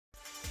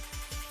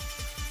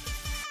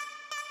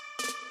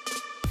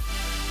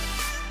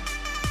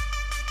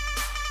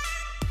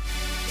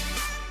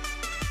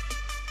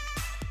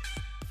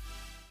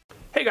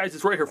Hey guys,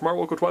 it's Roy here from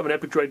ArtWorld12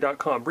 and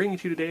EpicDroid.com, bringing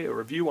to you today a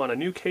review on a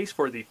new case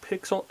for the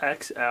Pixel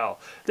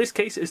XL. This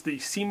case is the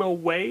Cimo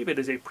Wave. It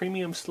is a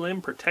premium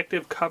slim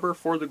protective cover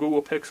for the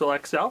Google Pixel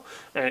XL,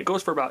 and it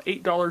goes for about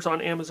 $8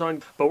 on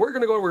Amazon. But we're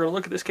going to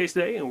look at this case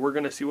today, and we're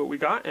going to see what we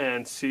got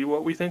and see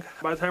what we think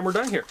by the time we're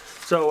done here.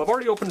 So I've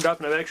already opened it up,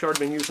 and I've actually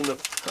already been using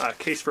the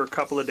case for a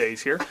couple of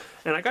days here.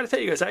 And I got to tell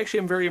you guys, I actually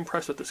am very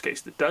impressed with this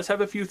case. It does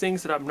have a few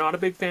things that I'm not a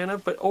big fan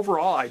of, but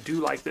overall I do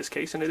like this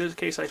case, and it is a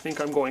case I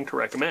think I'm going to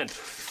recommend.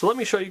 So let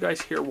me show you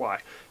guys here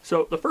why.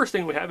 So the first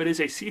thing we have, it is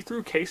a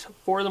see-through case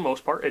for the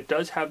most part. It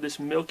does have this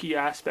milky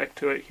aspect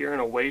to it here in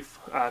a wave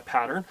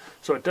pattern,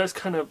 so it does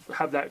kind of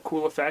have that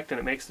cool effect, and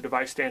it makes the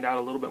device stand out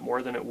a little bit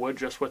more than it would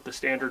just with the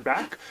standard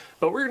back.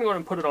 But we're going to go ahead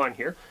and put it on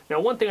here. Now,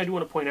 one thing I do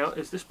want to point out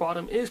is this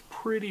bottom is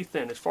pretty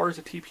thin. As far as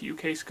the TPU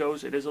case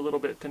goes, it is a little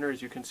bit thinner.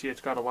 As you can see,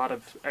 it's got a lot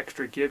of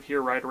extra give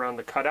here right around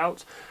the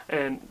cutouts,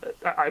 and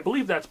I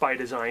believe that's by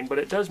design, but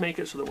it does make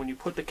it so that when you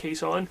put the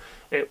case on,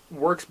 it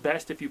works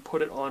best if you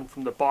put it on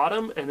from the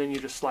bottom and then you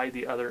just slide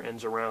the other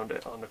ends around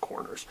it on the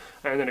corners,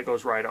 and then it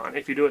goes right on.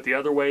 If you do it the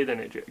other way,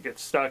 then it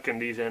gets stuck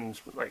and these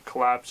ends like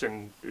collapse,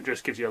 and it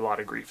just gives you a lot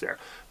of grief there.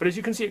 But as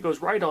you can see, it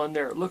goes right on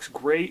there. It looks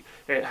great.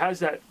 It has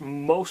that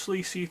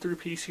mostly see-through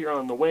piece here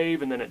on the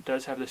Wave, and then it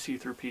does have the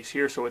see-through piece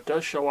here, so it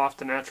does show off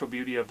the natural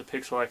beauty of the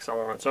Pixel XL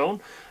on its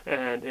own,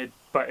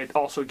 but it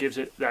also gives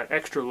it that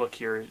extra look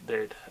here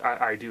that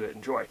I do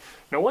enjoy.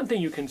 Now, one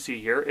thing you can see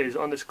here is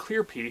on this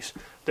clear piece,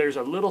 there's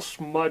a little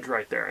smudge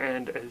right there,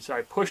 and as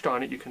I pushed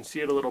on it, you can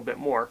see it a little bit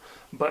more,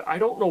 but I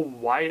don't know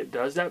why it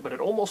does that, but it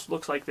almost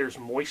looks like there's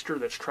moisture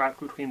that's trapped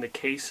between the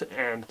case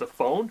and the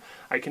phone.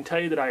 I can tell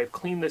you that I have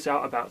cleaned this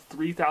out about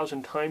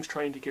 3,000 times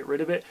trying to get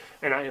rid of it,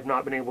 and I have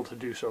not been able to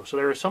do so. So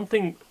there is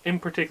something in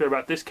particular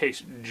about this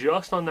case,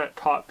 just on that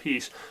top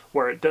piece,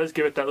 where it does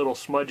give it that little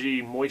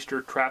smudgy,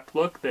 moisture trapped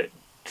look that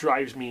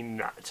drives me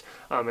nuts.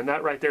 And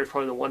that right there is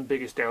probably the one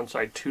biggest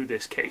downside to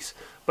this case.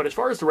 But as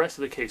far as the rest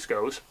of the case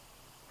goes,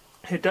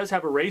 it does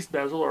have a raised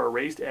bezel or a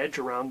raised edge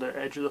around the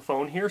edge of the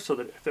phone here, so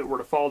that if it were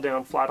to fall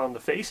down flat on the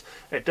face,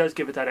 it does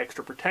give it that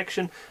extra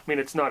protection. I mean,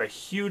 it's not a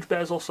huge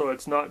bezel, so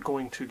it's not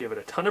going to give it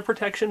a ton of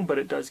protection, but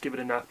it does give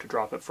it enough to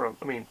drop it from,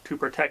 to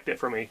protect it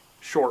from a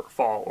short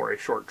fall or a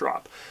short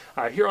drop.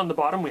 Here on the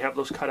bottom, we have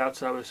those cutouts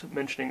that I was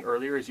mentioning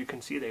earlier. As you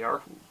can see, they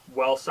are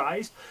well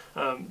sized.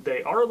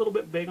 They are a little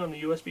bit big on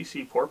the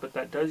USB-C port, but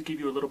that does give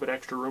you a little bit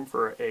extra room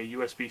for a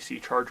USB-C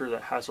charger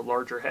that has a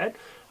larger head.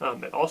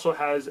 It also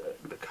has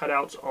the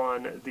cutouts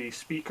on the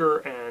speaker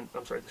and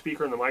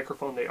the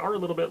microphone. They are a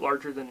little bit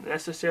larger than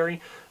necessary,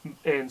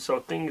 and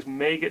so things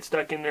may get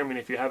stuck in there. I mean,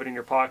 if you have it in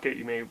your pocket,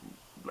 you may,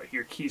 like,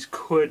 your keys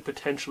could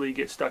potentially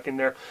get stuck in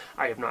there.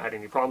 I have not had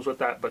any problems with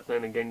that, but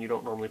then again, you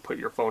don't normally put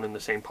your phone in the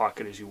same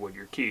pocket as you would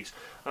your keys.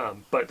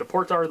 But the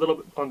ports are a little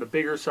bit on the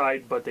bigger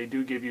side, but they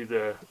do give you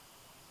the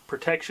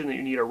protection that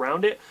you need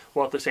around it,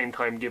 while at the same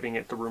time giving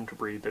it the room to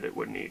breathe that it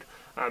would need.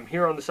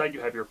 Here on the side,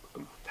 you have your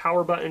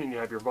power button, and you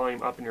have your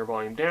volume up and your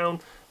volume down.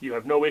 You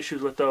have no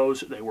issues with those.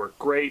 They work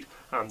great.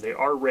 They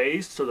are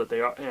raised so that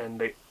they are, and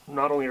they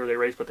not only are they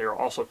raised, but they are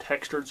also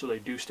textured, so they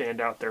do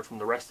stand out there from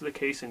the rest of the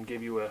case and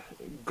give you a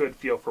good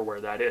feel for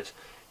where that is.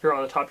 Here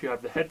on the top, you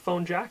have the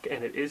headphone jack,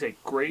 and it is a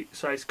great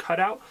size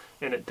cutout,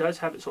 and it does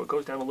have it so it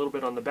goes down a little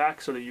bit on the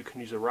back so that you can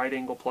use a right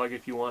angle plug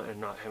if you want and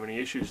not have any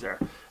issues there.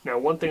 Now,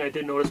 one thing I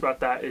did notice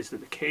about that is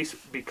that the case,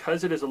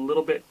 because it is a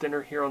little bit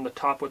thinner here on the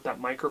top with that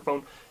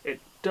microphone,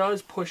 it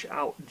does push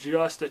out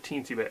just a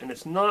teensy bit, and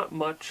it's not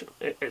much.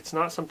 It's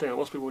not something that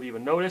most people would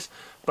even notice,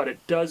 but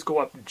it does go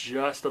up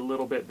just a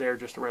little bit there,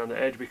 just around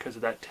the edge, because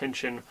of that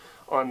tension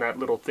on that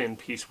little thin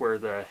piece where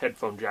the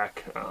headphone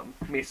jack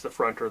meets the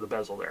front or the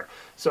bezel there.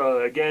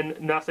 So again,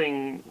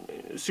 nothing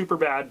super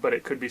bad, but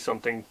it could be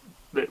something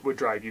that would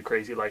drive you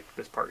crazy, like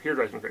this part here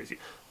drives me crazy.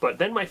 But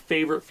then my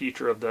favorite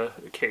feature of the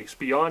case,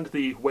 beyond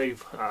the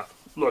Wave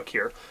look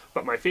here,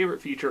 but my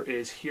favorite feature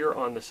is here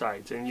on the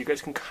sides, and you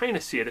guys can kind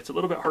of see it. It's a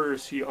little bit harder to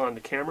see on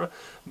the camera,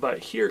 but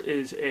here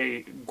is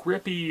a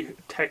grippy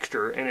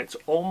texture, and it's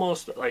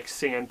almost like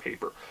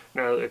sandpaper.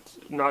 Now, it's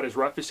not as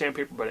rough as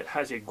sandpaper, but it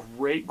has a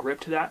great grip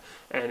to that,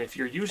 and if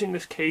you're using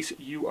this case,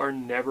 you are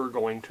never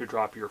going to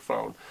drop your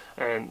phone.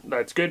 And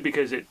that's good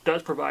because it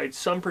does provide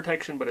some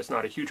protection, but it's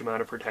not a huge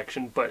amount of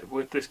protection. But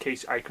with this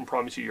case, I can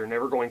promise you, you're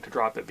never going to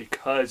drop it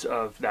because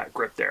of that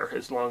grip there.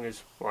 As long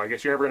as, well, I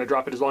guess you're never going to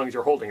drop it as long as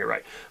you're holding it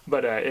right.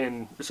 But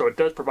so it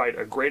does provide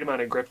a great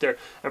amount of grip there.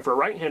 And for a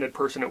right-handed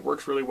person, it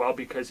works really well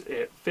because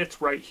it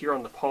fits right here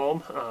on the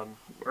palm,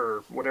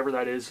 or whatever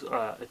that is,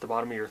 at the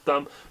bottom of your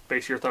thumb,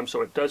 base of your thumb.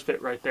 So it does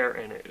fit right there,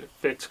 and it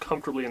fits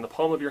comfortably in the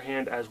palm of your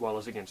hand as well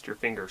as against your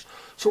fingers.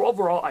 So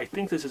overall, I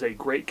think this is a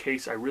great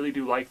case. I really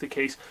do like the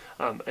case.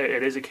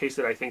 It is a case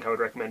that I think I would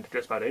recommend to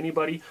just about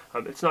anybody.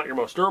 It's not your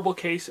most durable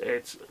case.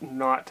 It's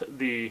not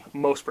the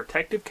most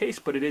protective case,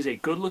 but it is a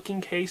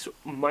good-looking case,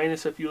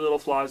 minus a few little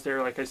flaws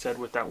there, like I said,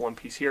 with that one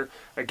piece here.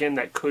 Again,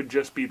 that could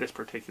just be this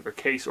particular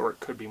case, or it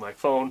could be my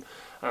phone.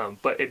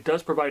 But it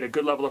does provide a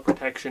good level of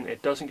protection.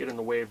 It doesn't get in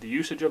the way of the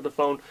use usage of the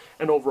phone,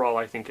 and overall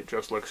I think it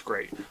just looks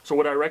great. So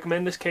would I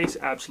recommend this case?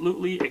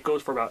 Absolutely. It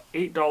goes for about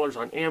 $8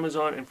 on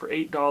Amazon, and for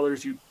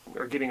 $8 you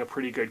are getting a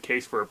pretty good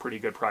case for a pretty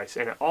good price.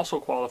 And it also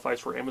qualifies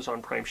for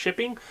Amazon Prime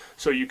shipping,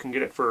 so you can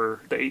get it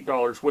for the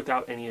 $8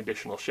 without any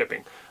additional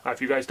shipping.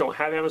 If you guys don't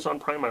have Amazon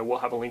Prime, I will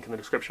have a link in the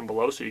description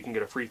below so you can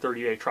get a free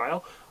 30-day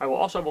trial. I will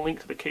also have a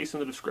link to the case in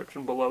the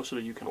description below so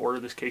that you can order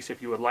this case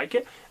if you would like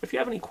it. If you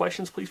have any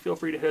questions, please feel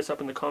free to hit us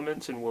up in the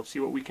comments and we'll see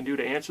what we can do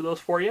to answer those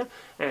for you.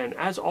 And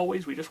as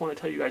always, we just want to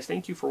tell you guys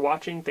thank you for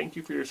watching, thank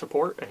you for your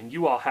support, and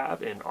you all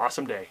have an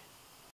awesome day.